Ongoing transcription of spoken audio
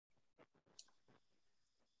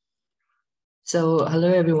Hello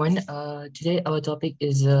everyone. Today our topic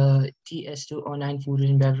is TS209 Food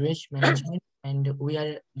and Beverage Management, and we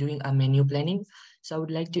are doing a menu planning. So I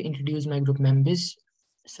would like to introduce my group members.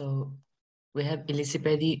 So we have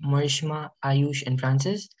Elizabeth, Marishma, Ayush, and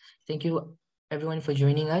Francis. Thank you everyone for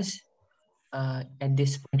joining us at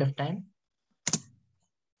this point of time.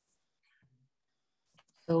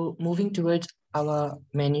 So moving towards our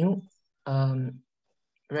menu,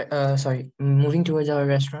 moving towards our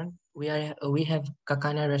restaurant, we have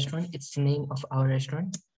Kakana restaurant. It's the name of our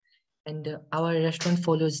restaurant, and our restaurant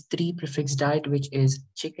follows three prefix diet, which is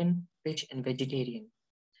chicken, fish, and vegetarian.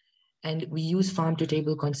 And we use farm to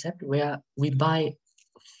table concept where we buy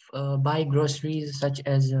groceries such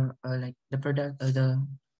as like the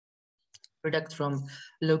products from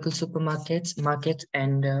local supermarkets, markets,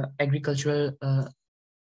 and agricultural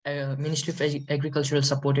Ministry of Agricultural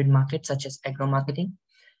supported markets such as agro marketing.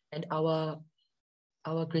 And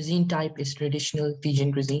our cuisine type is traditional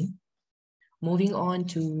Fijian cuisine. Moving on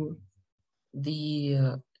to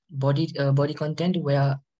the body content,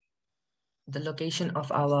 where the location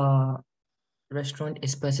of our restaurant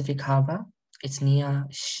is Pacific Harbor. It's near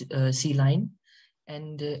sea line,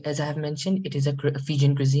 and as I have mentioned, it is a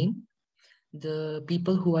Fijian cuisine. The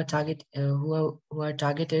people who are targeted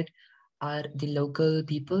are the local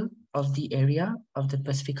people of the area of the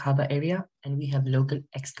Pacific Harbor area, and we have local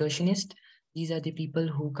excursionists. These are the people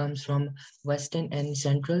who comes from Western and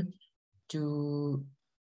Central to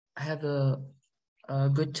have a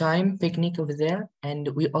good time picnic over there, and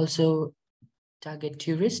we also target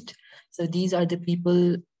tourists. So these are the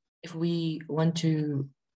people, if we want to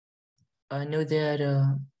know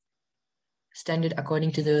their standard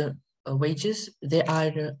according to the wages, they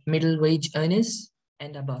are middle wage earners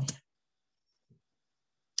and above.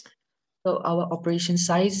 So our operation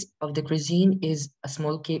size of the cuisine is a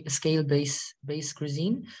small scale base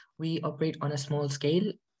cuisine. We operate on a small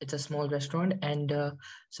scale. It's a small restaurant, and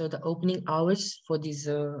so the opening hours for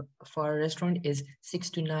our restaurant is 6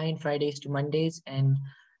 to 9 Fridays to Mondays, and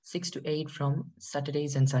 6 to 8 from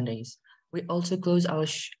Saturdays and Sundays. We also close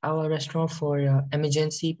our restaurant for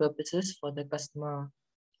emergency purposes, for the customer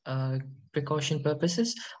precaution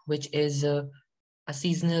purposes, which is a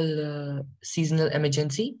seasonal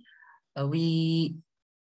emergency.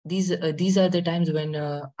 These are the times when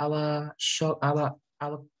our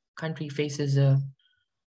country faces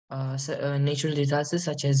natural disasters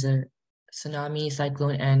such as tsunami,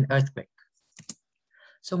 cyclone, and earthquake.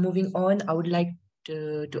 So moving on, I would like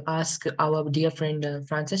to ask our dear friend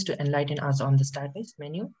Francis to enlighten us on the starters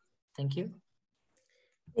menu. Thank you.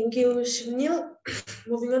 Thank you, Shivnil.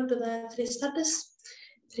 Moving on to the three starters.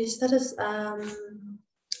 Three starters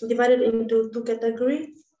divided into two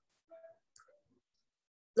categories: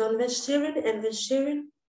 non-vegetarian and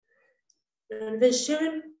vegetarian.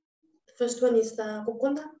 Non-vegetarian, the first one is the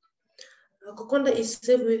kokonda. Kokonda is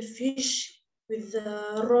served with fish with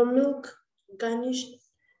raw milk, garnished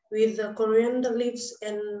with coriander leaves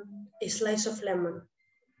and a slice of lemon.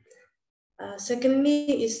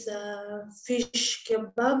 Secondly is fish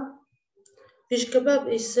kebab. Fish kebab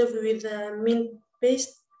is served with mint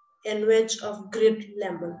paste and wedge of grilled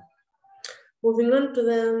lemon. Moving on to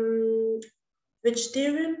the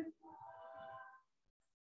vegetarian.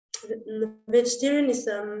 The vegetarian is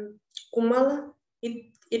kumala.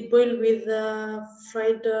 It boiled with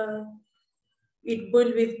it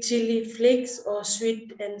boiled with chili flakes or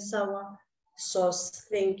sweet and sour sauce.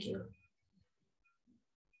 Thank you.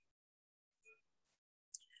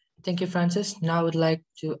 Thank you, Francis. Now I would like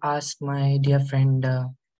to ask my dear friend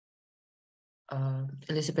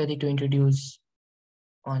Elizabeth to introduce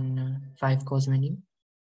on 5-course menu.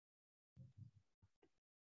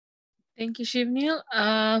 Thank you, Shivnil.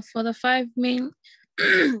 For the five main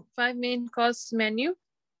course menu,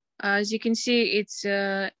 as you can see, it's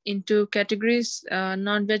in two categories: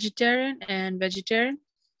 non-vegetarian and vegetarian.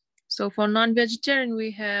 So for non-vegetarian,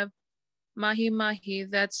 we have mahi mahi,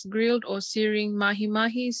 that's grilled or searing mahi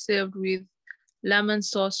mahi served with lemon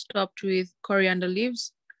sauce topped with coriander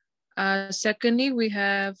leaves. Secondly, we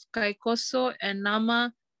have kaikoso and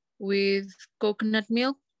nama with coconut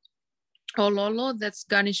milk or lolo that's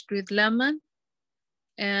garnished with lemon.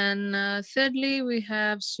 And thirdly, we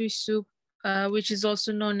have Swiss soup, which is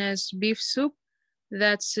also known as beef soup,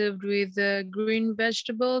 that's served with green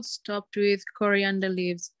vegetables topped with coriander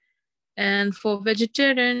leaves. And for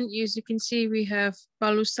vegetarian, as you can see, we have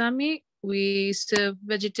palusami. We serve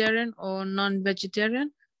vegetarian or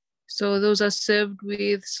non-vegetarian. So those are served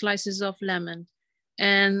with slices of lemon.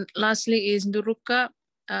 And lastly is nduruka,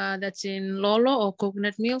 that's in lolo or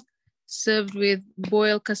coconut milk, served with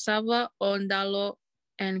boiled cassava or ndalo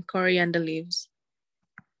and coriander leaves.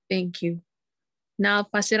 Thank you. Now I'll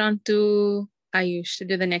pass it on to Ayush to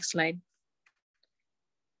do the next slide.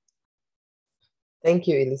 Thank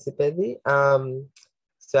you, Elizabeth.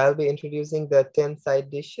 So I'll be introducing the 10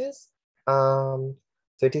 side dishes. So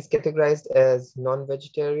it is categorized as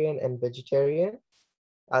non-vegetarian and vegetarian.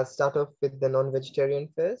 I'll start off with the non-vegetarian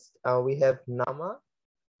first. We have nama.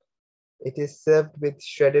 It is served with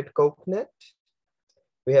shredded coconut.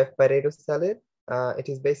 We have potato salad. It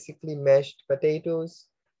is basically mashed potatoes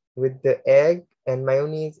with the egg and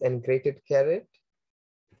mayonnaise and grated carrot.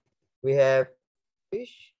 We have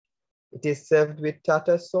fish. It is served with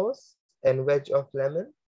tartar sauce and wedge of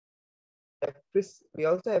lemon. We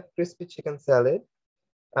also have crispy chicken salad.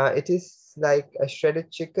 It is like a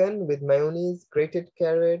shredded chicken with mayonnaise, grated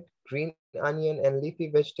carrot, green onion, and leafy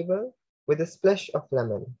vegetable with a splash of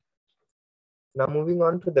lemon. Now moving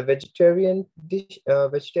on to the vegetarian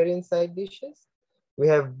vegetarian side dishes. We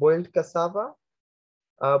have boiled cassava.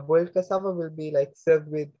 Boiled cassava will be like served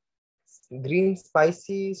with green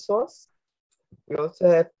spicy sauce. We also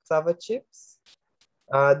have cassava chips.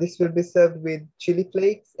 This will be served with chili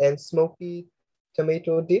flakes and smoky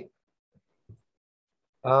tomato dip.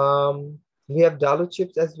 We have dalo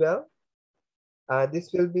chips as well.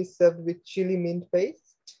 This will be served with chili mint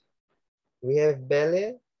paste. We have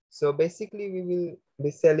bele. So basically we will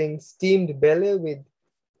be selling steamed bele with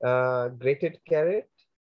grated carrot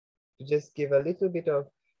to just give a little bit of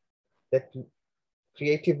that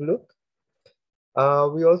creative look.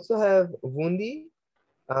 We also have wundi.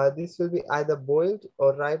 This will be either boiled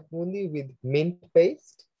or ripe wundi with mint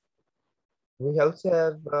paste. We also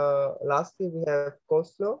have, lastly, we have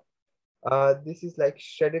coleslaw. This is like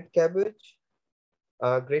shredded cabbage,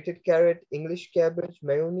 grated carrot, English cabbage,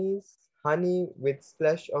 mayonnaise, honey with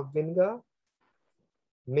splash of vinegar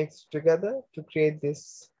mixed together to create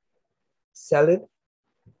this salad.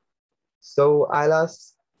 So I'll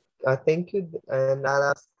ask, thank you, and I'll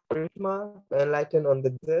ask Karishma to enlighten on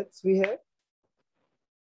the desserts we have.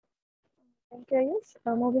 Thank you,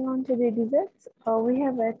 Ayush. Moving on to the desserts, we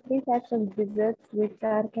have three types of desserts which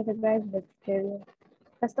are categorized vegetarian.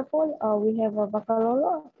 First of all, we have a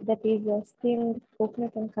bakalolo, that is a steamed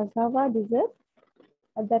coconut and cassava dessert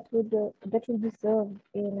that will be served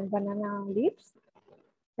in banana leaves.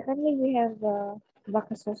 Secondly, we have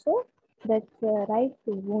bakasoso, that's rice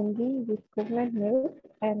bundi with coconut milk,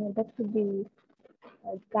 and that will be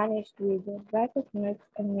garnished with dry coconuts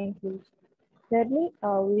and mint leaves. Thirdly,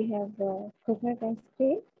 we have coconut ice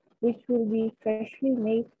cream, which will be freshly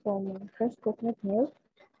made from fresh coconut milk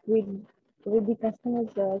with the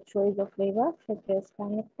customer's choice of flavor, such as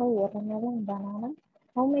pineapple, watermelon, banana,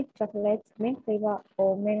 homemade chocolates, mint flavor,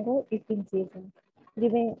 or mango if in season.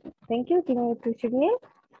 Thank you. Giving it to Shivni.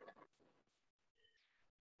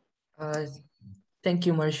 Thank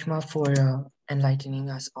you, Marishma, for enlightening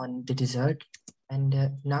us on the dessert. And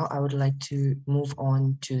now I would like to move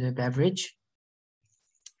on to the beverage.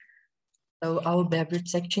 So our beverage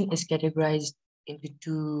section is categorized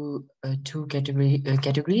into two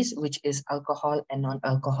categories, which is alcohol and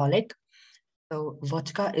non-alcoholic. So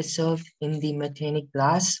vodka is served in the Martinic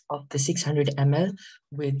glass of the 600 ml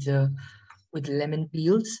with lemon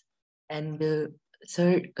peels, and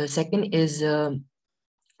second is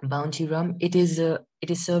Bounty rum. It is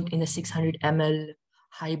served in a 600 ml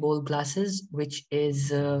highball glasses, which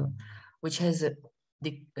has a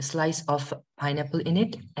slice of pineapple in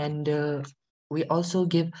it, and we also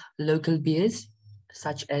give local beers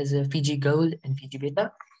such as Fiji Gold and Fiji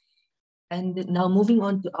Beta. And now moving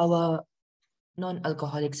on to our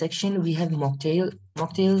non-alcoholic section, we have mocktail.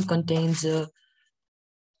 Mocktail contains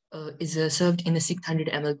is served in a 600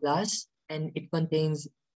 ml glass, and it contains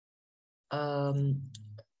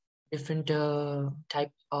different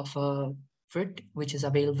type of fruit which is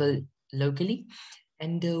available locally.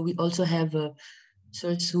 And we also have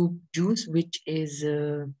sour soup juice, which is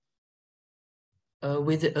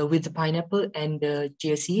with the pineapple and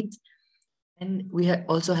chia seeds. And we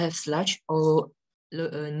also have slush, or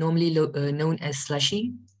normally known as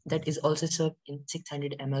slushy, that is also served in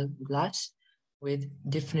 600 ml glass with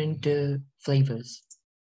different flavors.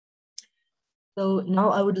 So now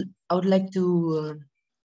I would like to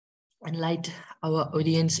enlighten our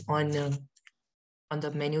audience on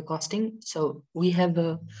the menu costing. So we have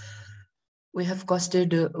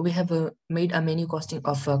made a menu costing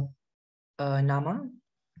of nama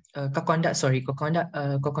kokonda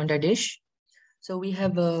dish. So we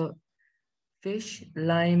have a fish,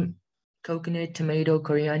 lime, coconut, tomato,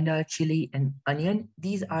 coriander, chili, and onion.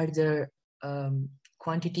 These are the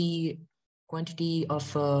quantity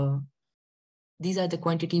of these are the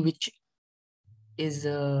quantity which is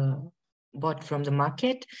bought from the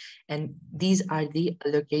market, and these are the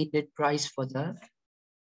allocated price for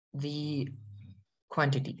the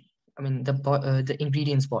quantity. I mean the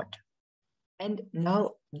ingredients bought. And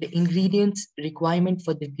now the ingredients requirement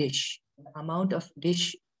for the dish. The amount of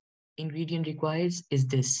dish ingredient requires is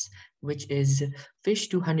this, which is fish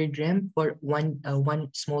 200 gram for one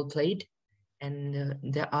small plate, and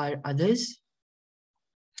there are others.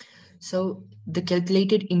 So the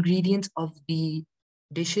calculated ingredients of the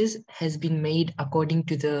dishes has been made according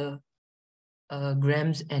to the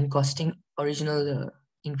grams and costing original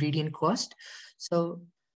ingredient cost. So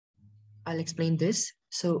I'll explain this.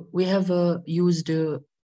 So we have used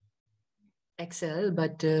Excel,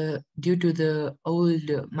 but due to the old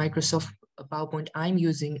Microsoft PowerPoint I'm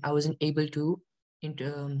using, I wasn't able to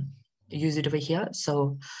use it over here.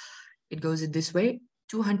 So it goes this way: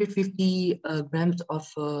 250 grams of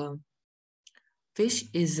fish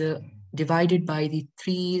is divided by the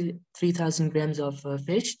 3,000 grams of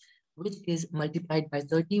fish, which is multiplied by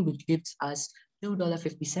 30, which gives us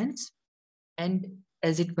 $2.50. And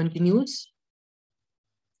as it continues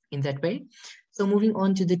in that way. So moving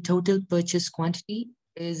on to the total purchase quantity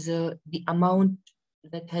is the amount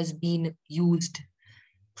that has been used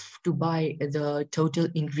to buy the total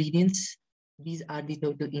ingredients. These are the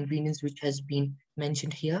total ingredients which has been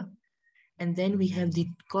mentioned here. And then we have the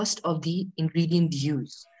cost of the ingredient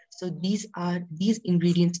used. So these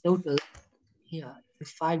ingredients total here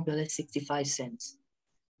is $5.65,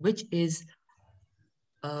 which is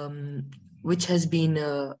which has been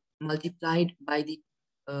multiplied by the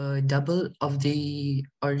double of the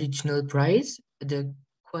original price, the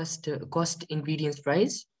cost ingredients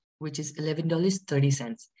price, which is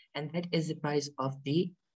 $11.30, and that is the price of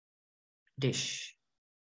the dish.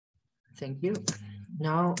 Thank you.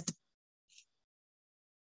 Now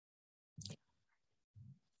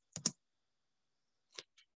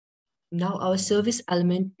our service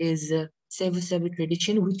element is Sevu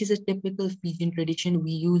tradition, which is a typical Fijian tradition.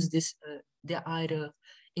 We use this. There are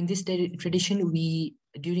in this tradition, we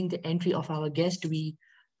during the entry of our guest, we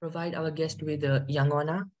provide our guest with a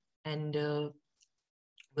yangona, and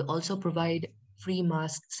we also provide free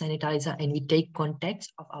mask, sanitizer, and we take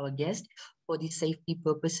contacts of our guest for the safety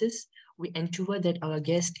purposes. We ensure that our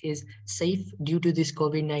guest is safe due to this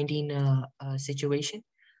COVID-19 situation.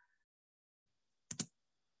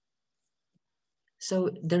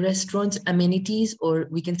 So the restaurant's amenities, or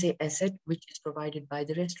we can say asset, which is provided by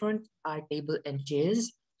the restaurant, are table and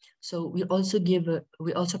chairs. So we also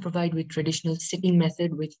provide with traditional sitting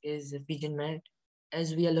method, which is Fijian mat.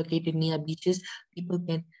 As we are located near beaches, people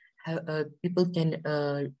can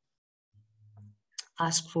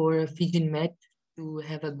ask for a Fijian mat to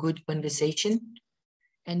have a good conversation.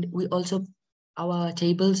 And we also, our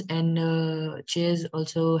tables and chairs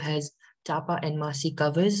also has tapa and masi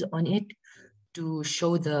covers on it to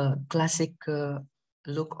show the classic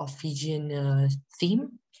look of Fijian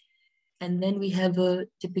theme. And then we have a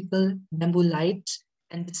typical bamboo lights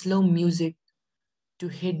and slow music to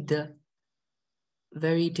hit the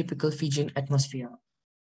very typical Fijian atmosphere.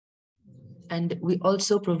 And we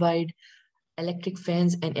also provide electric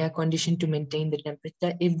fans and air condition to maintain the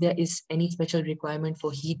temperature. If there is any special requirement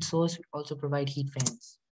for heat source, we also provide heat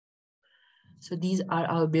fans. So these are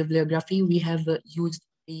our bibliography. We have used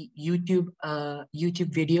a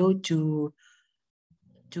YouTube video to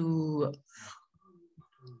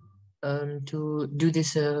do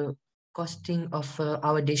this costing of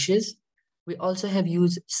our dishes. We also have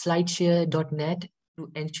used slideshare.net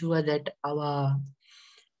to ensure that our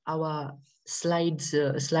slides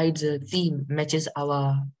theme matches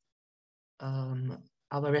our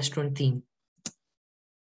restaurant theme.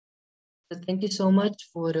 So thank you so much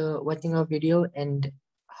for watching our video, and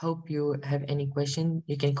hope you have any question.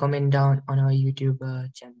 You can comment down on our YouTube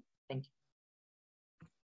channel.